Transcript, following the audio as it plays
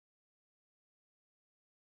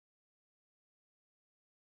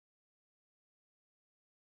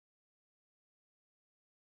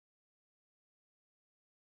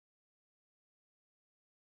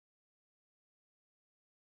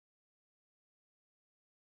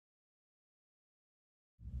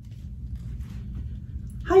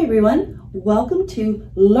Hi everyone, welcome to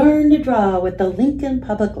Learn to Draw with the Lincoln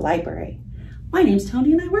Public Library. My name's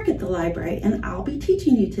Tony and I work at the library and I'll be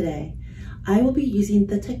teaching you today. I will be using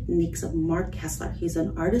the techniques of Mark Kessler. He's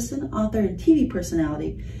an artist and author and TV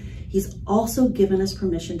personality. He's also given us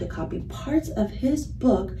permission to copy parts of his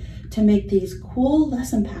book to make these cool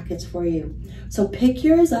lesson packets for you. So pick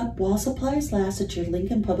yours up while supplies last at your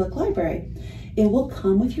Lincoln Public Library. It will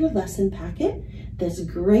come with your lesson packet, this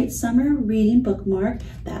great summer reading bookmark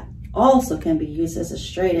that also can be used as a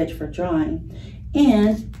straight edge for drawing,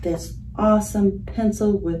 and this awesome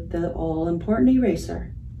pencil with the all-important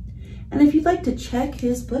eraser. And if you'd like to check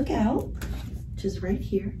his book out, which is right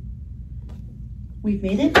here, we've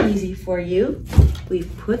made it easy for you.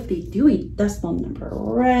 We've put the Dewey Decimal number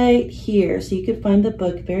right here so you can find the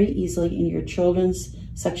book very easily in your children's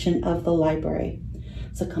section of the library.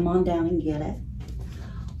 So come on down and get it.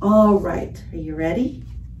 All right, are you ready?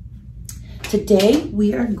 Today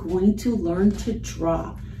we are going to learn to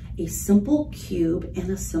draw a simple cube and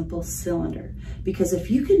a simple cylinder. Because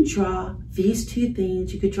if you can draw these two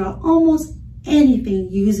things, you could draw almost anything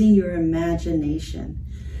using your imagination.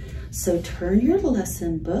 So turn your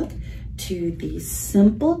lesson book to the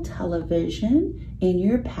simple television in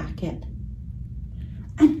your packet.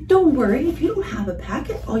 And don't worry, if you don't have a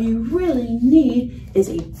packet, all you really need is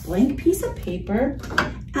a blank piece of paper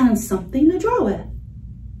and something to draw with.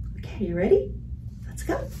 Okay, you ready? Let's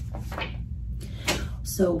go.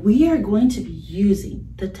 So we are going to be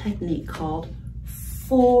using the technique called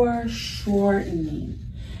foreshortening.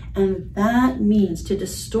 And that means to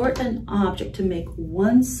distort an object to make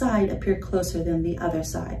one side appear closer than the other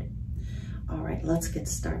side. All right, let's get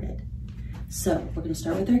started. So we're going to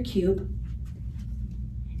start with our cube.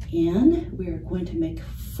 And we're going to make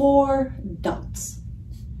 4 dots.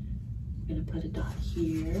 We're going to put a dot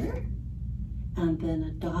here, and then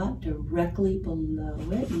a dot directly below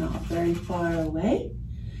it, not very far away.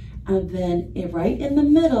 And then right in the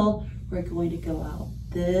middle, we're going to go out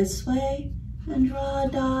this way and draw a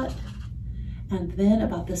dot. And then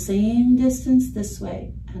about the same distance this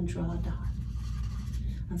way and draw a dot.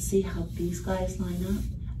 And see how these guys line up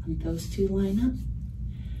and those two line up?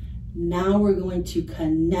 Now we're going to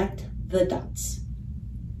connect the dots.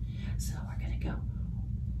 So we're going to go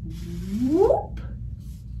whoop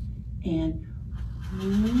and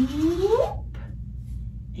whoop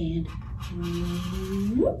and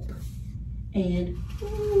whoop and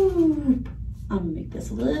whoop. I'm going to make this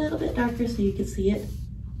a little bit darker so you can see it.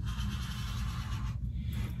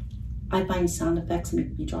 I find sound effects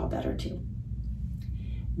make me draw better too.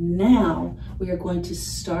 Now we are going to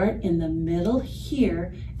start in the middle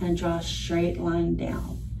here and draw a straight line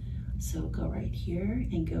down. So go right here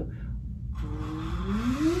and go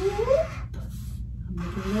whoop. I'll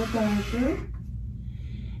make it a little darker.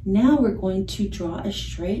 Now we're going to draw a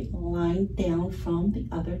straight line down from the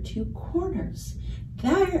other two corners.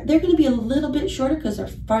 They're going to be a little bit shorter because they're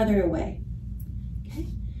farther away. Okay,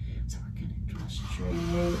 so we're going to draw a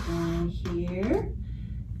straight line here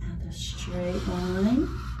and a straight line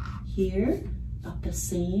here, about the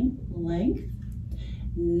same length.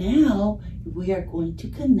 Now we are going to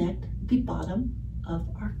connect the bottom of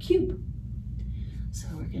our cube. So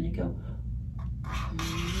we're going to go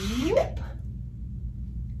whoop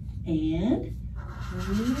and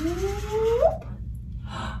whoop.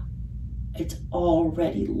 It's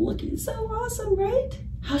already looking so awesome, right?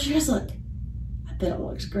 How's yours look? I bet it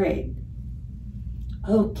looks great.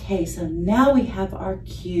 Okay, so now we have our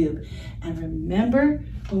cube. And remember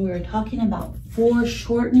when we were talking about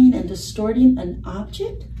foreshortening and distorting an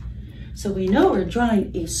object? So we know we're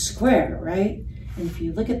drawing a square, right? And if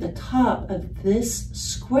you look at the top of this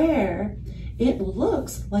square, it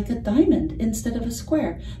looks like a diamond instead of a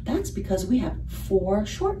square. That's because we have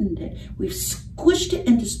foreshortened it. We've squished it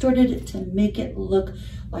and distorted it to make it look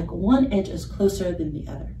like one edge is closer than the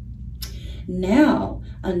other. Now,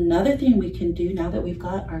 another thing we can do now that we've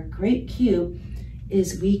got our great cube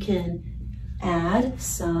is we can add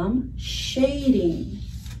some shading.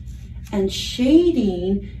 And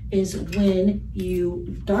shading is when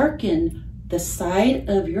you darken the side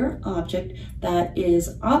of your object that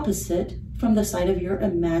is opposite from the side of your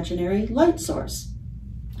imaginary light source.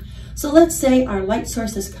 So let's say our light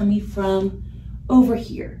source is coming from over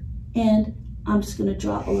here, and I'm just going to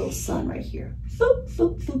draw a little sun right here. Boop,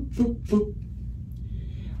 boop, boop, boop, boop.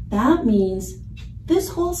 That means this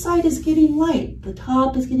whole side is getting light. The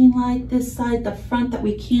top is getting light. This side, the front that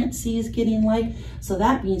we can't see, is getting light. So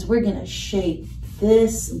that means we're going to shade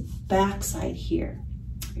this back side here.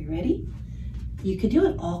 Are you ready? You could do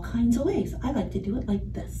it all kinds of ways. I like to do it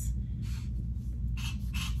like this.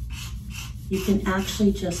 You can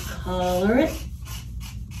actually just color it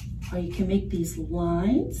or you can make these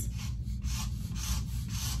lines.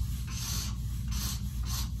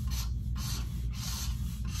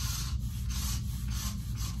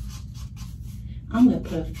 I'm going to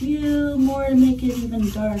put a few more to make it even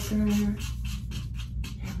darker. There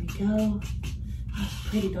we go. That's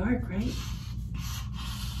pretty dark, right?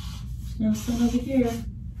 There's no sun over here.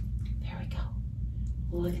 There we go.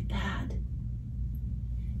 Look at that.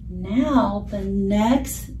 Now, the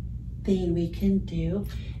next thing we can do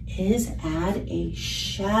is add a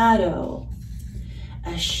shadow.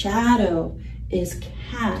 A shadow is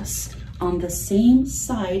cast on the same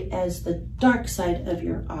side as the dark side of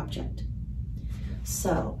your object.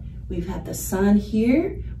 So we've had the sun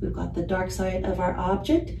here, we've got the dark side of our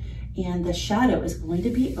object, and the shadow is going to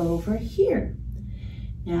be over here.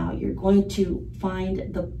 Now you're going to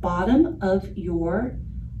find the bottom of your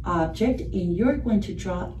object and you're going to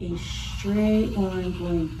draw a straight line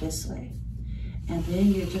going this way. And then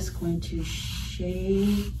you're just going to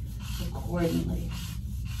shade accordingly.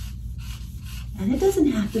 And it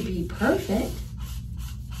doesn't have to be perfect.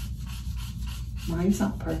 Mine's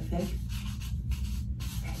not perfect.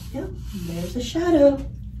 There you go. There's the shadow.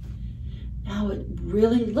 Now it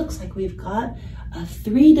really looks like we've got a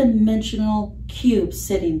three-dimensional cube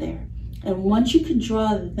sitting there. And once you can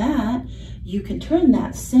draw that, you can turn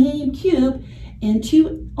that same cube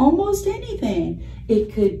into almost anything.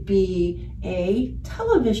 It could be a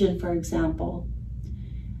television, for example.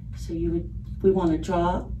 So we want to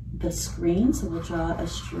draw the screen, so we'll draw a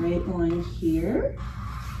straight line here.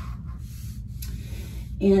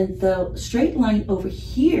 And the straight line over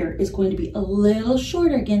here is going to be a little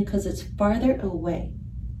shorter again because it's farther away.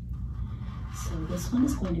 So this one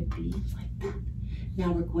is going to be like that.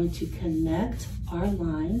 Now we're going to connect our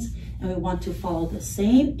lines and we want to follow the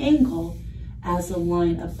same angle as the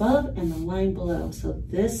line above and the line below. So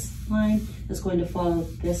this line is going to follow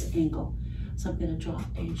this angle. So I'm going to draw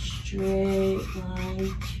a straight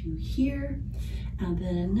line to here and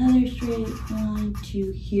then another straight line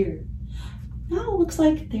to here. Now it looks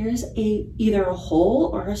like there's either a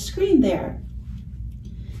hole or a screen there.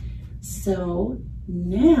 So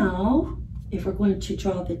now if we're going to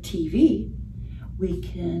draw the TV, we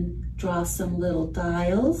can draw some little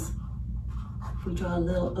dials. If we draw a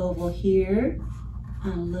little oval here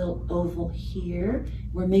and a little oval here,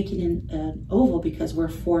 we're making an oval because we're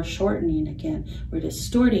foreshortening again. We're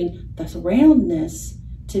distorting the roundness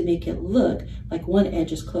to make it look like one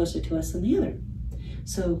edge is closer to us than the other.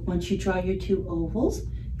 So once you draw your two ovals,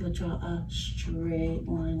 you'll draw a straight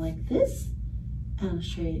line like this, and a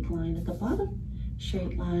straight line at the bottom,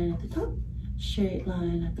 straight line at the top, straight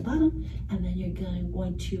line at the bottom, and then you're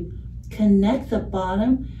going to connect the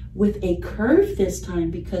bottom with a curve this time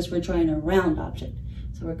because we're drawing a round object.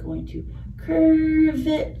 So we're going to curve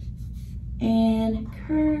it and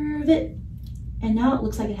curve it. And now it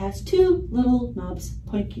looks like it has two little knobs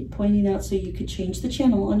pointing out so you could change the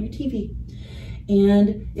channel on your TV.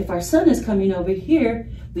 And if our sun is coming over here,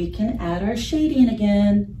 we can add our shading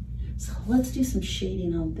again. So let's do some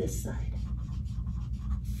shading on this side.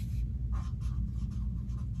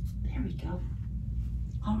 There we go.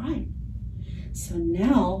 All right. So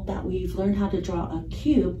now that we've learned how to draw a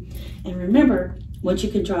cube, and remember, once you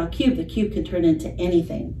can draw a cube, the cube can turn into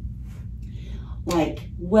anything. Like,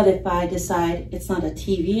 what if I decide it's not a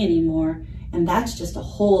TV anymore, and that's just a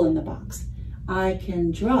hole in the box? I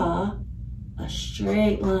can draw a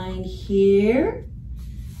straight line here,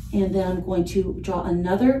 and then I'm going to draw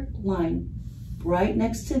another line right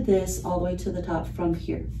next to this all the way to the top from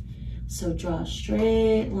here. So draw a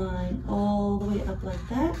straight line all the way up like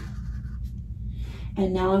that.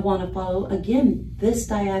 And now I want to follow again this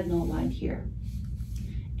diagonal line here.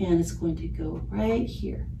 And it's going to go right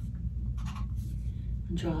here.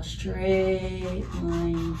 And draw a straight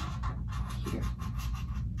line here.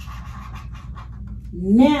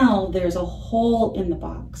 Now there's a hole in the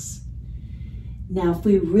box. Now if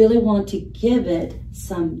we really want to give it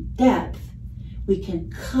some depth, we can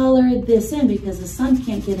color this in because the sun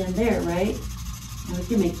can't get in there, right? And we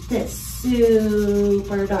can make this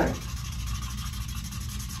super dark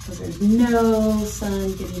because there's no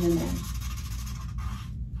sun getting in there.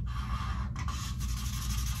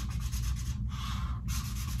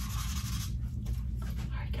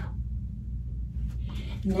 There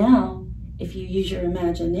we go. Now, if you use your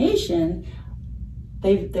imagination,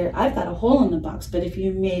 I've got a hole in the box, but if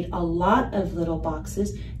you made a lot of little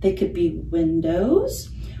boxes, they could be windows,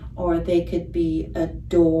 or they could be a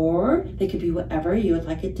door, they could be whatever you would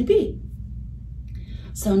like it to be.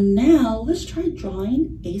 So now let's try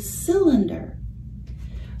drawing a cylinder.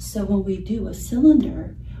 So when we do a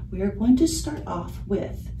cylinder, we are going to start off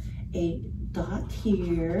with a dot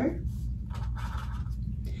here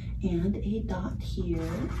and a dot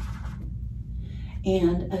here.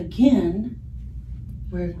 And again,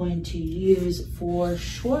 we're going to use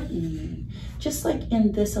foreshortening. Just like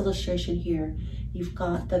in this illustration here, you've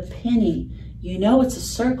got the penny. You know it's a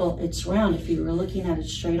circle, it's round if you were looking at it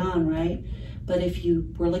straight on, right? But if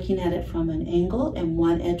you were looking at it from an angle and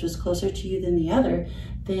one edge was closer to you than the other,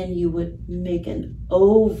 then you would make an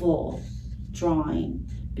oval drawing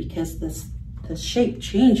because the shape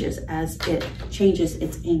changes as it changes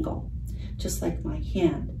its angle. Just like my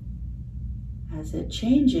hand. As it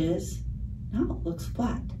changes, now it looks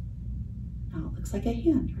flat. Now it looks like a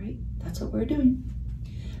hand, right? That's what we're doing.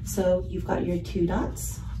 So you've got your 2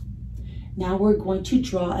 dots. Now we're going to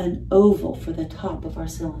draw an oval for the top of our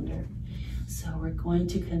cylinder. So we're going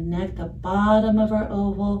to connect the bottom of our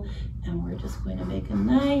oval and we're just going to make a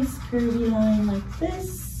nice curvy line like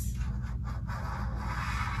this.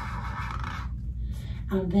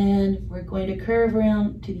 And then we're going to curve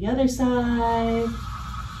around to the other side.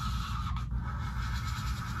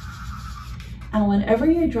 And whenever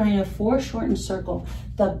you're drawing a foreshortened circle,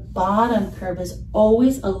 the bottom curve is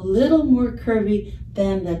always a little more curvy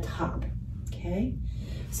than the top, okay?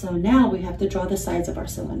 So now we have to draw the sides of our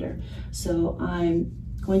cylinder. So I'm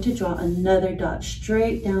going to draw another dot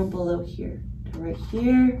straight down below here, right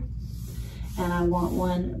here. And I want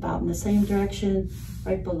one about in the same direction,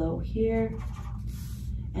 right below here.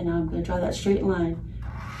 And now I'm going to draw that straight line.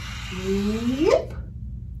 Yep.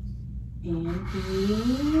 And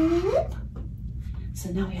yep. So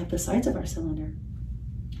now we have the sides of our cylinder.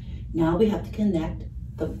 Now we have to connect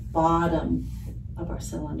the bottom of our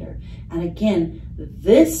cylinder. And again,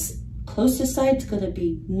 this closest side is going to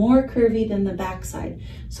be more curvy than the back side.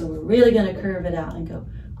 So we're really going to curve it out and go.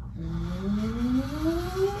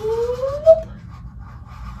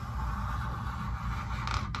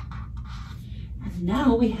 And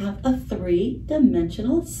now we have a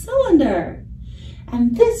 3-dimensional cylinder.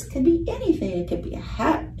 And this could be anything. It could be a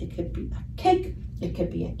hat, it could be a cake, it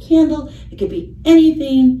could be a candle, it could be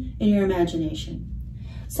anything in your imagination.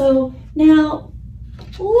 So now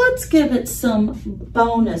let's give it some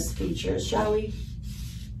bonus features, shall we?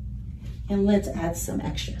 And let's add some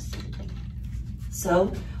extras.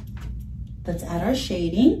 So let's add our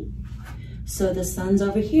shading. So the sun's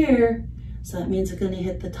over here, so that means it's going to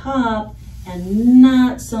hit the top and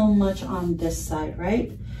not so much on this side,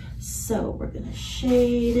 right? So we're going to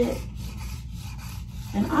shade it.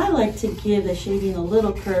 And I like to give the shading a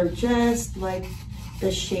little curve, just like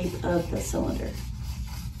the shape of the cylinder.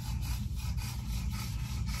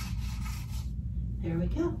 There we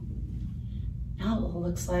go. Now it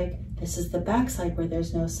looks like this is the back side where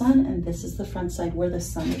there's no sun, and this is the front side where the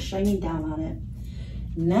sun is shining down on it.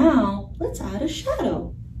 Now let's add a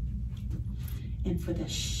shadow. And for the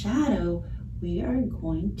shadow, we are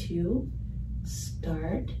going to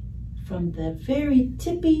start from the very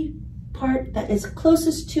tippy part that is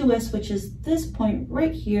closest to us, which is this point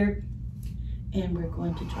right here. And we're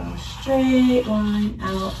going to draw a straight line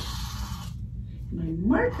out. My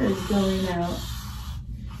marker is going out.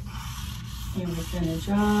 And we're going to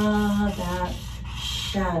draw that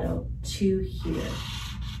shadow to here.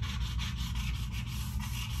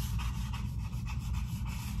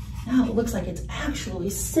 Now it looks like it's actually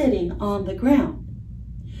sitting on the ground.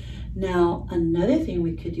 Now, another thing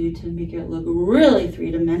we could do to make it look really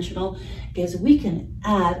 3-dimensional is we can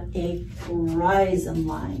add a horizon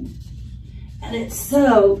line. And it's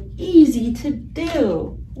so easy to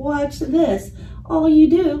do. Watch this. All you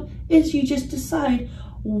do is you just decide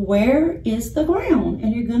where is the ground,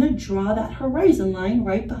 and you're going to draw that horizon line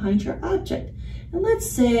right behind your object. And let's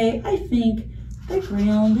say I think the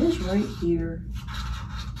ground is right here.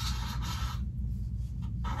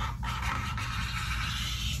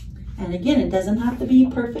 And again, it doesn't have to be a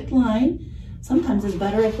perfect line. Sometimes it's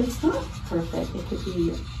better if it's not perfect. It could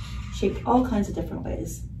be shaped all kinds of different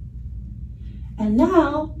ways. And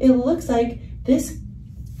now it looks like this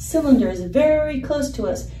cylinder is very close to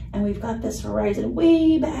us, and we've got this horizon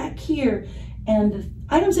way back here. And the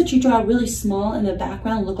items that you draw really small in the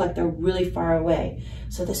background look like they're really far away.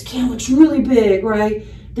 So this can looks really big, right?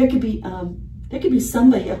 There could be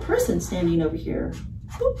somebody, a person standing over here.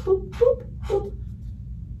 Boop, boop, boop, boop.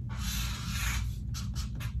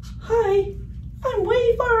 Hi, I'm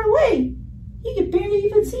way far away. You can barely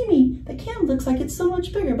even see me. The can looks like it's so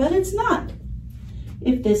much bigger, but it's not.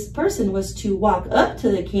 If this person was to walk up to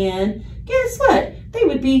the can, guess what? They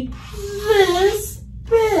would be this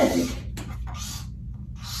big.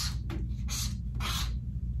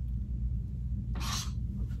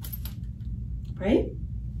 Right?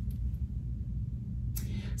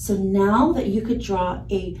 So now that you could draw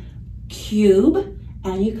a cube,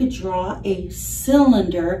 and you could draw a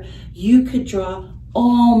cylinder. You could draw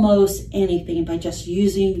almost anything by just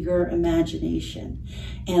using your imagination.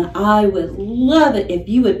 And I would love it if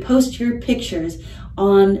you would post your pictures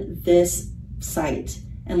on this site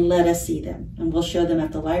and let us see them. And we'll show them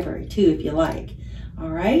at the library too if you like.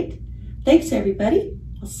 All right. Thanks everybody.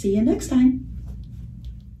 I'll see you next time.